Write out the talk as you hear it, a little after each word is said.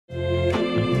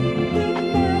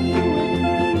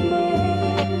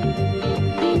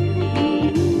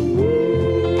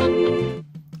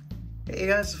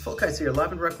guys here,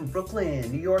 live and direct from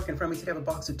Brooklyn, New York, and from me today I have a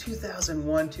box of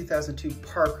 2001-2002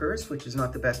 Parkhurst, which is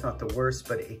not the best, not the worst,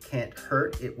 but it can't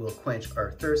hurt. It will quench our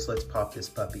thirst. Let's pop this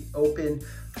puppy open.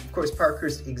 Of course,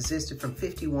 Parkhurst existed from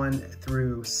 51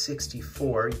 through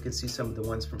 64. You can see some of the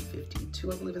ones from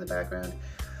 52, I believe, in the background.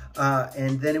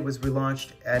 And then it was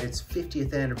relaunched at its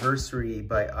 50th anniversary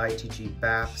by ITG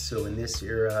BAP. So in this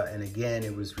era, and again,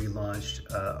 it was relaunched,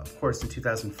 of course, in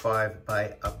 2005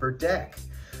 by Upper Deck.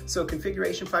 So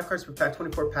configuration, 5 cards per pack,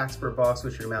 24 packs per box,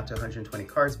 which would amount to 120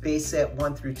 cards. Base set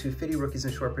 1 through 250. Rookies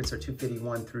and short prints are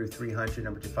 251 through 300,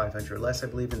 numbered to 500 or less, I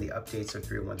believe, and the updates are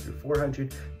 301 through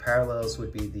 400. Parallels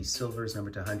would be the silvers,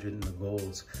 numbered to 100, and the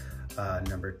golds,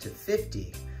 numbered to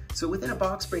 50. So within a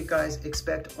box break, guys,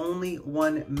 expect only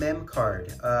one mem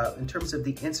card. In terms of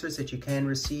the inserts that you can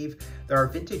receive, there are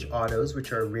vintage autos,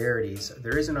 which are rarities.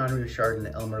 There is an Henri Richard and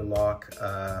Elmer Locke.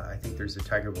 I think there's a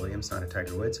Tiger Williams, not a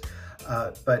Tiger Woods.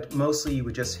 But mostly you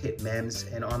would just hit mems,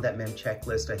 and on that mem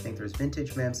checklist, I think there's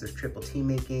vintage mems, there's triple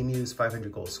teammate game used,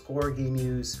 500 goal score game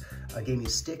used, game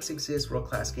used sticks exist, world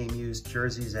class game used,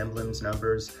 jerseys, emblems,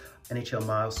 numbers, NHL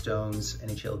Milestones,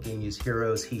 NHL Game-Used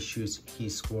Heroes, He Shoots, He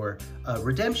Score.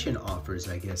 Redemption offers,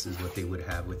 I guess, is what they would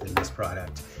have within this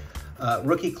product.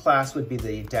 Rookie class would be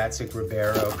the Datsuk,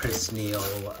 Ribeiro, Chris Neal,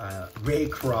 Ray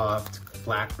Croft,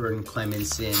 Blackburn,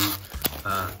 Clemenson,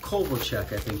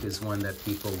 Kovalchuk, I think, is one that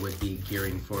people would be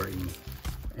gearing for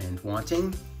and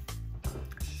wanting.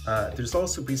 There's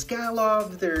also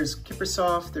Brizgalov, there's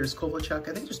Kiprusoff, there's Kovalchuk.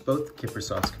 I think there's both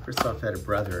Kiprusoffs. Kiprusoff had a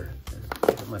brother,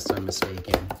 unless I'm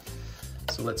mistaken.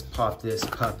 So let's pop this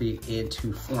puppy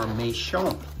into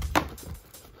formation.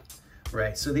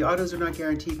 Right, so the autos are not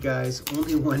guaranteed, guys.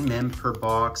 Only one mem per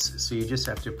box, so you just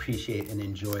have to appreciate and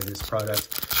enjoy this product.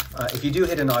 If you do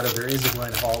hit an auto, there is a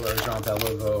Glenn Hall or a Jean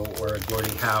Beliveau or a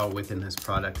Gordie Howe within this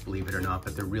product, believe it or not,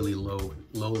 but they're really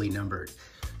lowly numbered.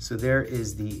 So there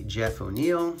is the Jeff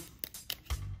O'Neill,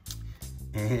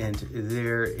 and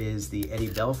there is the Eddie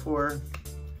Belfour.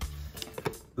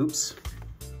 Oops.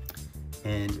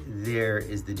 And there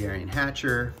is the Darian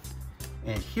Hatcher.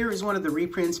 And here is one of the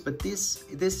reprints, but this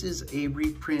is a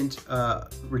reprint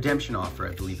redemption offer,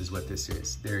 I believe is what this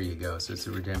is. There you go. So it's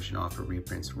a redemption offer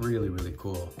reprints. Really, really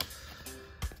cool.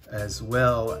 As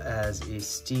well as a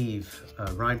Steve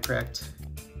Reinprecht.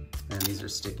 And these are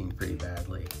sticking pretty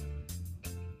badly.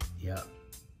 Yep.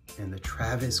 And the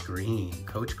Travis Green,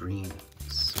 Coach Green.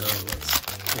 So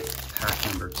let's hit pack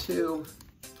number 2.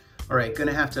 All right,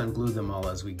 gonna have to unglue them all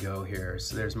as we go here.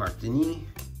 So there's Marc Denis.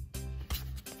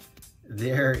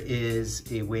 There is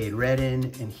a Wade Redden,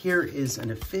 and here is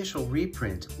an official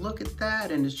reprint. Look at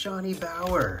that, and it's Johnny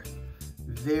Bower.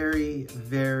 Very,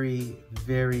 very,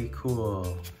 very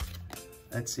cool.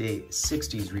 That's a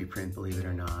 60s reprint, believe it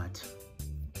or not.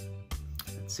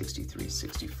 63,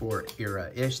 64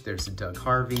 era-ish. There's a Doug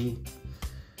Harvey.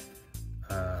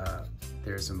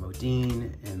 There's a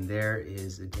Modine, and there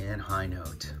is a Dan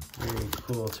Highnote. Very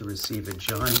cool to receive a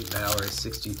Johnny Bower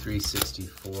 63,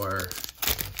 64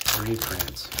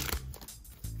 reprint.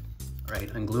 All right,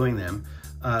 ungluing them.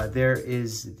 There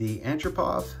is the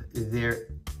Antropov. There,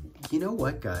 you know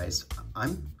what, guys?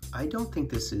 I don't think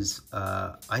this is,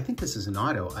 I think this is an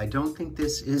auto. I don't think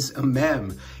this is a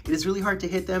mem. It is really hard to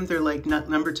hit them. They're like not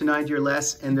numbered to 90 or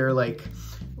less, and they're like,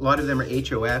 a lot of them are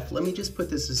HOF. Let me just put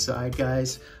this aside,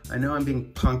 guys. I know I'm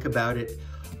being punk about it.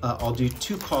 I'll do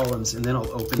 2 columns and then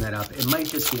I'll open that up. It might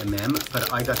just be a mem,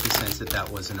 but I got the sense that that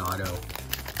was an auto,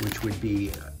 which would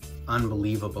be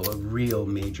unbelievable, a real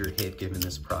major hit given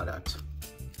this product.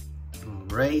 All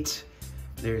right.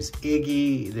 There's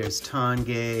Iggy, there's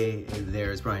Tanguay,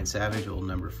 there's Brian Savage, old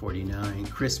number 49,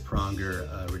 Chris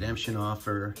Pronger, redemption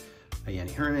offer,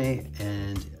 Yanni Herme,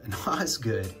 and an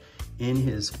Osgood in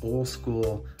his old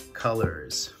school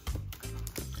colors.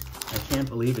 I can't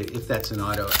believe it, if that's an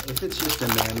auto. If it's just a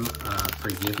mem,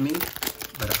 forgive me,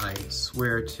 but I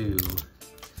swear to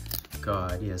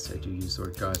God, yes, I do use the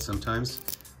word God sometimes.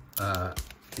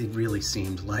 It really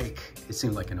seemed like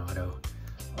an auto.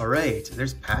 All right,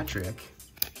 there's Patrick.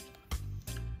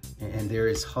 And there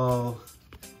is Hull.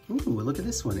 Ooh, look at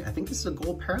this one. I think this is a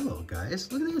gold parallel,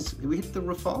 guys. Look at this. We hit the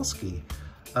Rafalski.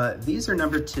 These are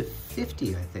numbered to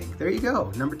 50, I think. There you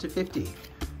go, numbered to 50.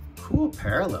 Cool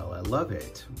parallel, I love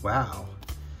it. Wow.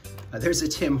 There's a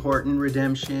Tim Horton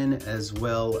redemption, as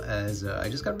well as, I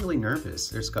just got really nervous.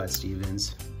 There's Scott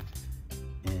Stevens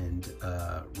and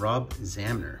Rob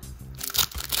Zamner.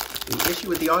 The issue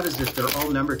with the autos is they're all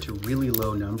numbered to really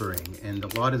low numbering, and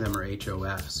a lot of them are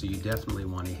HOF, so you definitely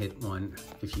want to hit one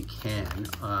if you can,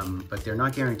 but they're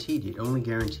not guaranteed. It only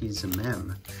guarantees a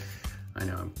mem. I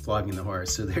know, I'm flogging the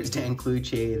horse. So there's Dan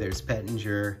Cloutier, there's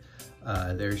Pettinger,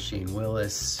 there's Shane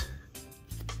Willis,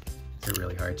 They're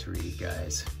really hard to read,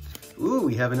 guys. Ooh,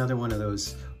 we have another one of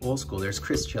those old school. There's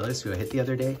Chris Chillis, who I hit the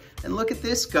other day. And look at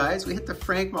this, guys. We hit the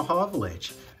Frank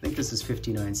Mahovlich. I think this is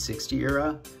 59-60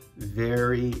 era.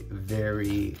 Very,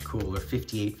 very cool. Or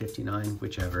 58, 59,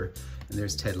 whichever. And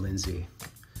there's Ted Lindsay.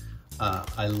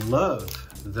 I love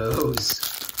those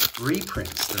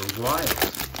reprints. They're wild.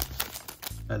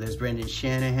 There's Brendan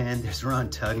Shanahan. There's Ron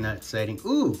Tugnut sighting.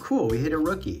 Ooh, cool. We hit a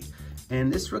rookie.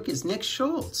 And this rookie is Nick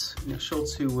Schultz. Nick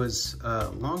Schultz, who was a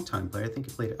longtime player. I think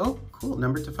he played, oh, cool,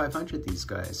 numbered to 500, these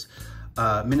guys.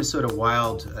 Minnesota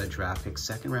Wild draft pick,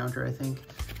 second rounder, I think.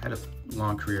 Had a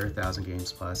long career, 1,000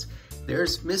 games plus.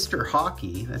 There's Mr.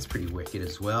 Hockey. That's pretty wicked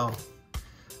as well.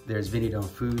 There's Vinny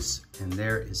Donfus. And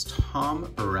there is Tom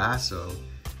Barrasso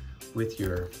with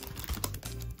your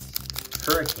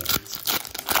Hurricanes.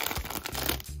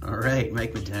 All right,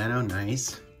 Mike Modano,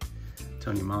 nice.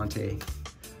 Tony Monte.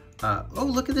 Oh,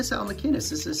 look at this Al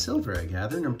McInnes. This is silver, I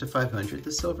gather. Number to 500,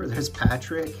 the silver. There's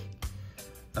Patrick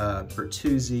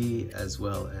Bertuzzi, as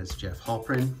well as Jeff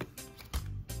Halprin.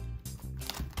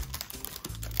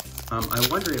 I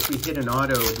wonder if we hit an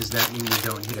auto, does that mean we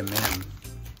don't hit a mem?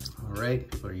 All right,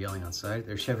 people are yelling outside.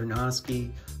 There's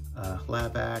Shevardnadze,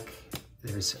 Hlavac.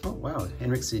 There's, oh wow,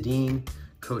 Henrik Sedin,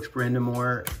 Coach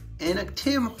Brendamore, and a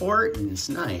Tim Hortons,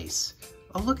 nice.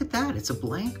 Oh, look at that, it's a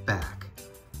blank back.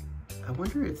 I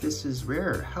wonder if this is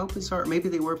rare. How bizarre. Maybe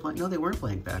they were blank. No, they weren't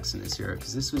blank backs in this era,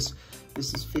 because this is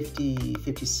 50,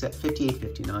 58,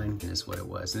 59 is what it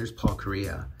was. And there's Paul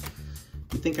Correa.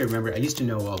 You think I remember, I used to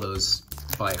know all those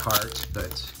by heart,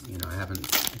 but you know, I haven't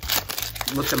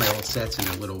looked at my old sets in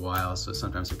a little while, so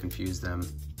sometimes I confuse them.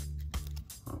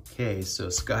 Okay, so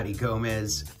Scotty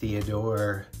Gomez,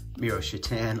 Theodore, Miro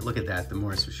Shatan. Look at that, the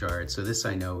Maurice Richard. So this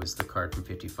I know is the card from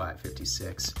 55,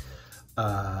 56.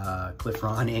 Cliff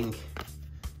Ronning,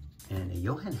 and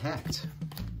Johan Hecht.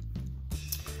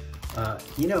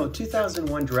 You know,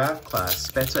 2001 draft class,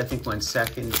 Spezza I think went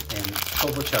second and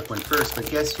Kovalchuk went first, but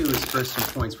guess who is first in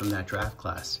points from that draft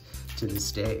class to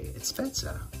this day? It's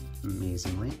Spezza,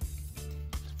 amazingly.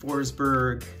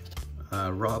 Forsberg,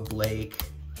 Rob Blake,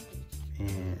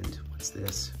 and what's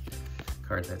this?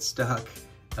 Card that stuck.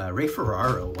 Ray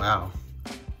Ferraro, wow.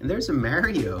 And there's a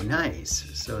Mario, nice.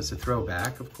 So it's a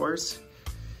throwback, of course.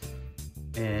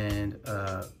 And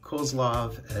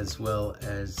Kozlov, as well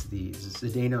as the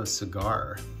Zdeno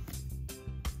Cigar.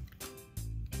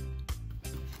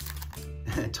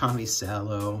 Tommy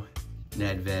Salo,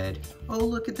 Nedved. Oh,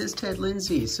 look at this Ted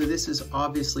Lindsay. So this is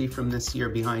obviously from this year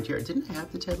behind here. Didn't I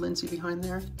have the Ted Lindsay behind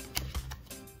there?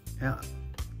 Yeah,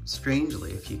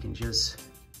 strangely, if I can just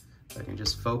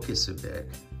focus a bit.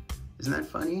 Isn't that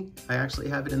funny? I actually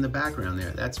have it in the background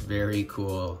there. That's very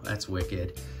cool. That's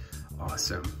wicked.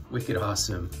 Awesome. Wicked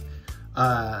awesome.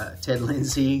 Ted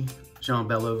Lindsay, Jean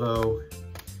Beliveau,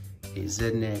 a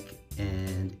Zednik,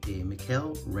 and a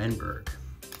Mikhail Renberg.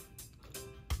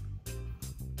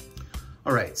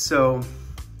 All right, so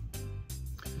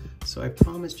I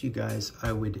promised you guys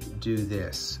I would do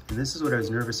this. And this is what I was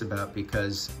nervous about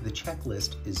because the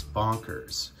checklist is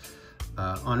bonkers.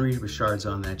 Henri Richard's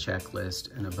on that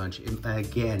checklist and a bunch.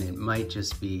 Again, it might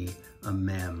just be a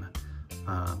mem,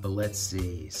 but let's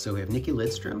see. So we have Nicky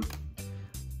Lidstrom,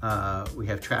 we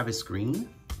have Travis Green,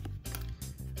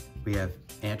 we have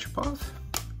Antropov,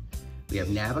 we have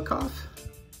Nabokov,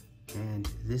 and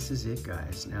this is it,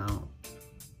 guys. Now,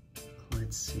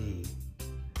 let's see.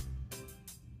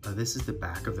 This is the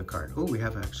back of the card. Oh, we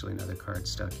have actually another card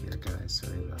stuck here, guys.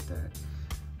 Sorry about that.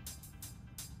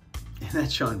 And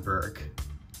that's Sean Burke.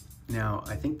 Now,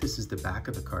 I think this is the back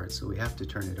of the card, so we have to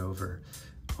turn it over.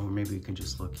 Or maybe we can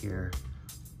just look here.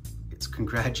 It's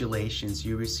congratulations,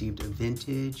 you received a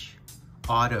vintage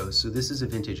auto. So this is a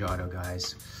vintage auto,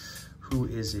 guys. Who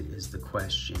is it is the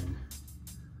question.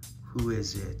 Who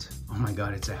is it? Oh my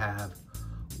God, it's a Have.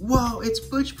 Whoa, it's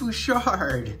Butch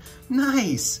Bouchard.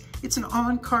 Nice. It's an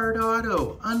on-card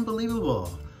auto.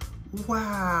 Unbelievable.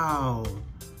 Wow.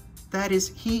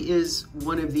 He is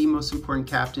one of the most important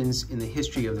captains in the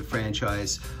history of the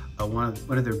franchise. One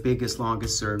of their biggest,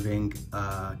 longest serving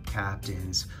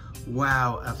captains.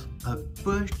 Wow, a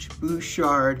Butch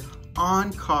Bouchard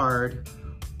on-card,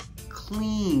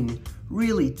 clean,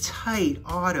 really tight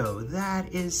auto.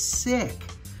 That is sick.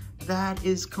 That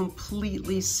is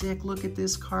completely sick. Look at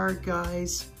this card,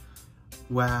 guys.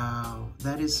 Wow,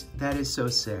 that is so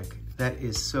sick. That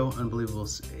is so unbelievable.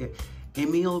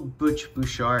 Emile Butch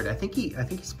Bouchard, I think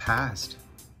he's passed.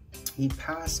 He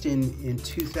passed in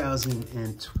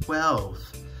 2012,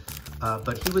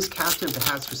 but he was captain of the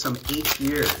Habs for some 8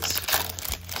 years.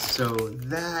 So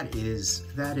that is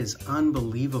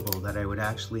unbelievable that I would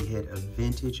actually hit a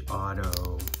vintage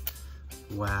auto.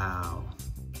 Wow,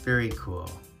 very cool.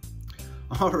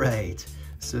 All right,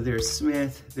 so there's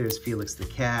Smith, there's Felix the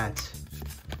Cat.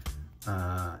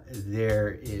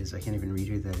 There is, I can't even read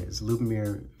who that is,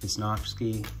 Lubomir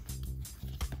Wisnowski,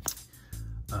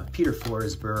 Peter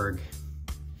Forsberg,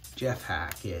 Jeff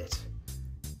Hackett,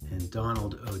 and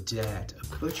Donald Odette.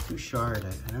 Butch Bouchard,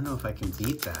 I don't know if I can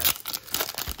beat that.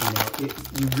 You know,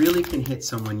 you really can hit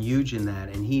someone huge in that,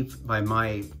 and he, by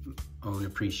my own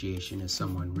appreciation, is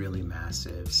someone really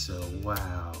massive, so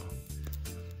wow.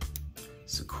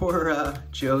 Sikora,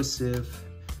 Joseph,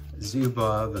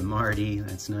 Zubov, and Marty,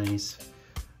 that's nice.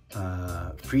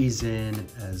 Friesen,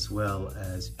 as well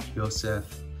as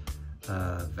Josef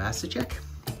Vasicek.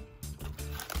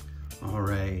 All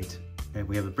right, and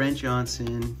we have a Brent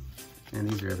Johnson, and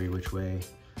these are every which way.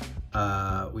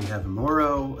 We have a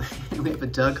Morrow, and we have a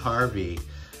Doug Harvey.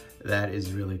 That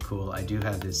is really cool. I do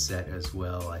have this set as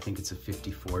well. I think it's a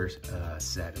 54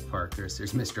 set of Parkhurst.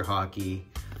 There's Mr. Hockey,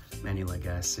 Manny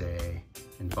Lagasse,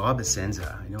 and Bob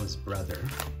Essenza. I know his brother,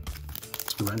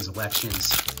 who runs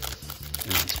elections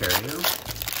in Ontario.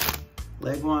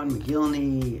 Legwan,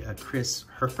 McGillney, Chris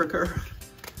Herperger,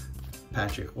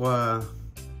 Patrick Waugh,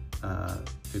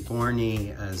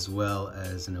 Vigorny, as well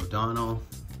as an O'Donnell.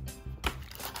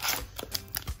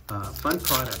 Fun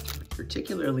product,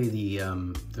 particularly the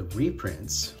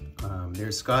reprints.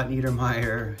 There's Scott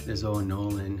Niedermeyer, there's Owen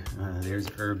Nolan, there's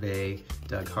Herbe,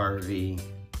 Doug Harvey,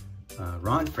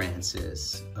 Ron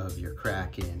Francis of your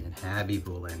Kraken, and Habby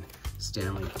Bullen,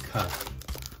 Stanley Cup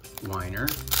Weiner,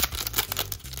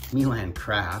 Milan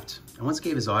Kraft. I once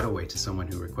gave his auto away to someone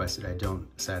who requested. I don't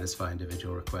satisfy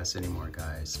individual requests anymore,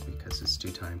 guys, because it's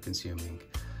too time consuming.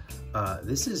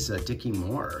 This is Dickie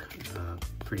Moore,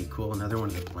 pretty cool. Another one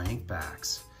of the blank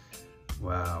backs.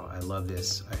 Wow, I love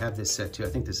this. I have this set too. I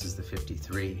think this is the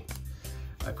 53.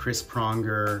 Chris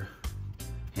Pronger,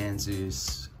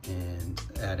 Hanzus, and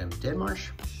Adam Deadmarsh.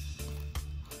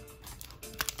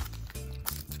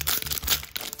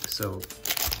 So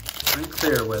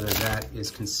unclear whether that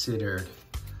is considered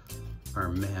our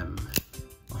mem.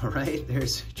 All right,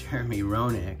 there's Jeremy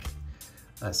Roenick,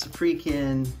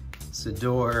 Saprikin,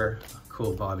 Sador,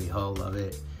 cool Bobby Hull, love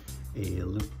it. A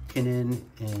Laukkanen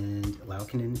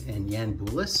and Jan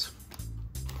Bulis.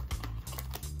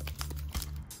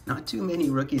 Not too many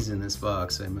rookies in this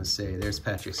box, I must say. There's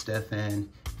Patrick Stefan,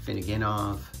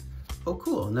 Finneganov. Oh,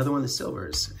 cool, another one of the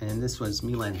silvers. And this one's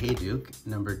Milan Hajduk,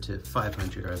 numbered to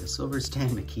 500 are the silvers.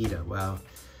 Stan Mikita, wow.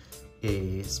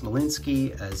 A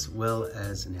Smolinski, as well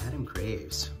as an Adam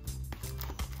Graves.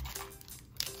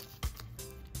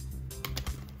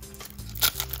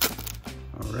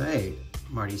 All right,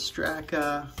 Marty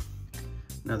Straka,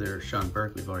 another Sean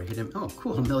Burke, we've already hit him. Oh,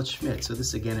 cool, Milt Schmidt. So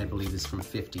this again, I believe, is from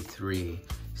 53.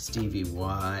 Stevie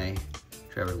Y,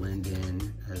 Trevor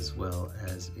Linden, as well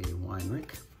as a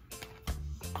Weinrich.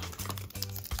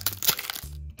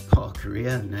 Paul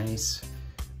Correa, nice.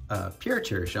 Pierre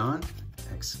Turgeon,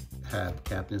 ex-Hab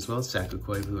captain as well. Saku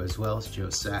Koivu as well as Joe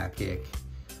Sakic.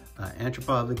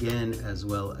 Antropov again, as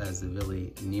well as the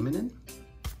Ville Nieminen.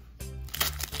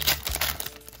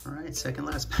 All right, second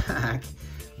last pack.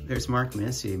 There's Mark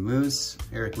Messier, Moose,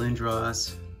 Eric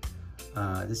Lindros.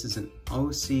 This is an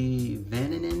O.C.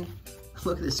 Vaninen.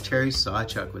 Look at this Terry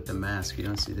Sawchuk with the mask. You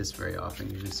don't see this very often.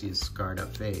 You usually see his scarred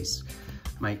up face.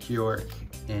 Mike York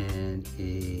and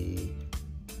a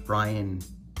Brian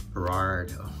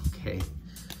Berard. Okay,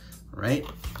 all right.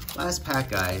 Last pack,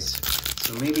 guys.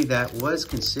 So maybe that was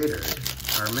considered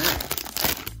our Mac.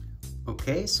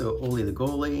 Okay, so Ole the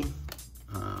goalie.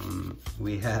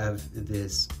 We have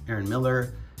this Aaron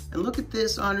Miller, and look at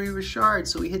this Henri Richard.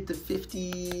 So we hit the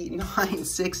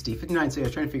 5960. 5960. I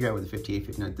was trying to figure out what the 58,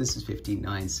 59. This is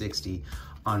 5960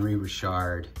 Henri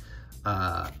Richard.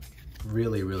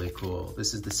 Really, really cool.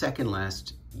 This is the second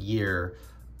last year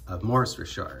of Maurice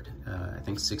Richard. I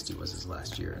think 60 was his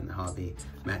last year in the hobby.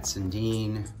 Matt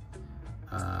Sundin.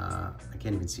 I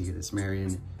can't even see who this.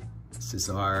 Marion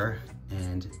Cesar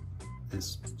and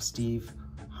this Steve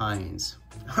Hines.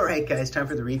 All right, guys, time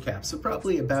for the recap. So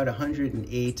probably about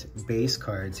 108 base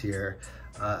cards here.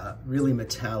 Really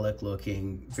metallic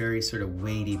looking, very sort of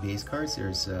weighty base cards.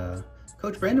 There's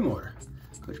Coach Brendamore.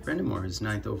 Coach Brendamore is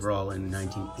 9th overall in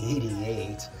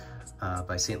 1988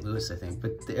 by St. Louis, I think.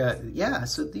 But yeah,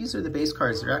 so these are the base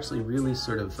cards. They're actually really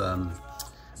sort of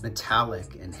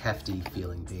metallic and hefty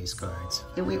feeling base cards.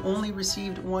 And we only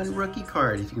received one rookie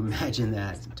card, if you can imagine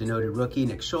that. Denoted rookie,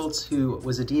 Nick Schultz, who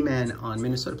was a D-man on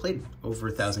Minnesota, played over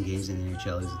 1,000 games in the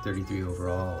NHL. He was a 33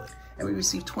 overall. And we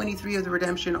received 23 of the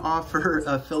redemption offer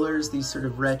fillers, these sort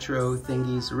of retro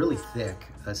thingies, really thick,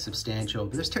 substantial.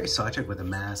 But there's Terry Sawchuk with a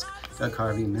mask, Doug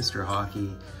Harvey, Mr.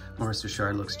 Hockey, Maurice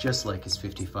Richard looks just like his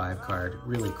 55 card.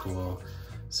 Really cool.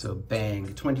 So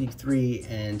bang, 23,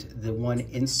 and the one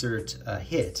insert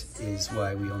hit is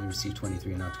why we only received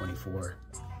 23 and not 24.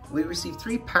 We received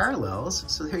 3 parallels,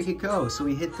 so there you go. So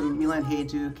we hit the Milan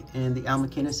Hajduk and the Al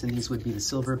MacInnis, and these would be the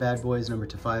silver bad boys, number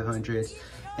to 500.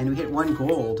 And we hit 1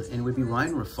 gold, and it would be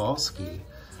Ryan Rafalski.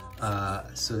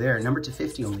 So there, number to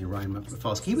 50 only, Ryan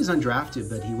Rafalski. He was undrafted,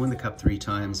 but he won the Cup 3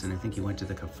 times, and I think he went to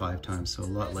the Cup 5 times, so a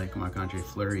lot like Marc-Andre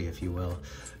Fleury, if you will.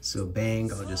 So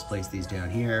bang, I'll just place these down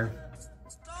here.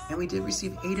 And we did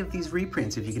receive 8 of these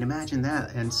reprints, if you can imagine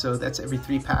that. And so that's every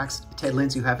 3 packs. Ted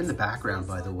Lindsay, you have in the background,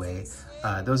 by the way.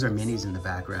 Those are minis in the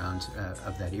background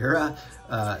of that era.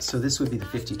 So this would be the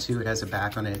 52. It has a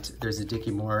back on it. There's a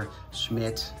Dickie Moore,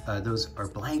 Schmidt. Those are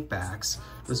blank backs.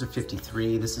 Those are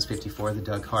 53. This is 54, the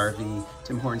Doug Harvey.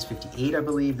 Tim Hortons 58, I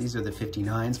believe. These are the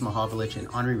 59s, Mahovlich and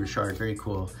Henri Richard. Very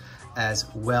cool.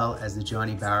 As well as the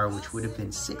Johnny Bower, which would have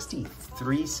been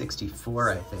 63, 64,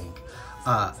 I think.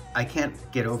 I can't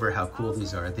get over how cool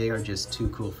these are. They are just too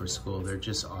cool for school. They're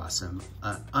just awesome.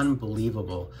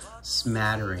 Unbelievable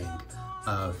smattering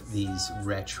of these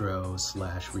retro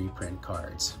 / reprint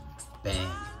cards. Bang.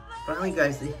 Finally,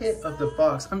 guys, the hit of the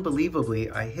box.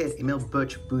 Unbelievably, I hit Emile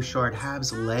Bouchard,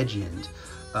 Habs legend.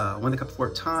 Won the Cup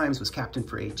 4 times, was captain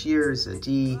for 8 years, a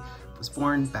D. Was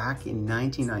born back in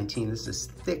 1919. This is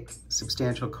a thick,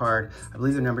 substantial card. I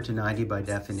believe they're numbered to 90 by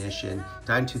definition.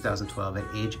 Died in 2012 at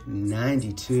age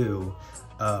 92.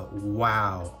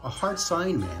 Wow, a hard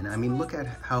sign, man. I mean, look at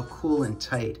how cool and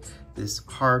tight this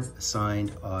hard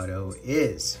signed auto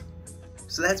is.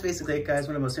 So that's basically it, guys.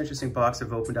 One of the most interesting boxes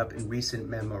I've opened up in recent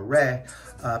memory.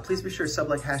 Please be sure to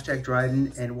sub-like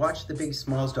 #Dryden and watch the Big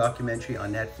Smalls documentary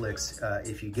on Netflix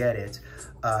if you get it.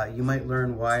 You might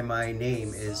learn why my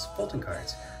name is Fulton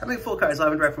Cards. I make full cards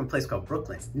live and direct from a place called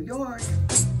Brooklyn, New York.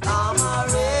 I'm a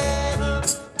rebel.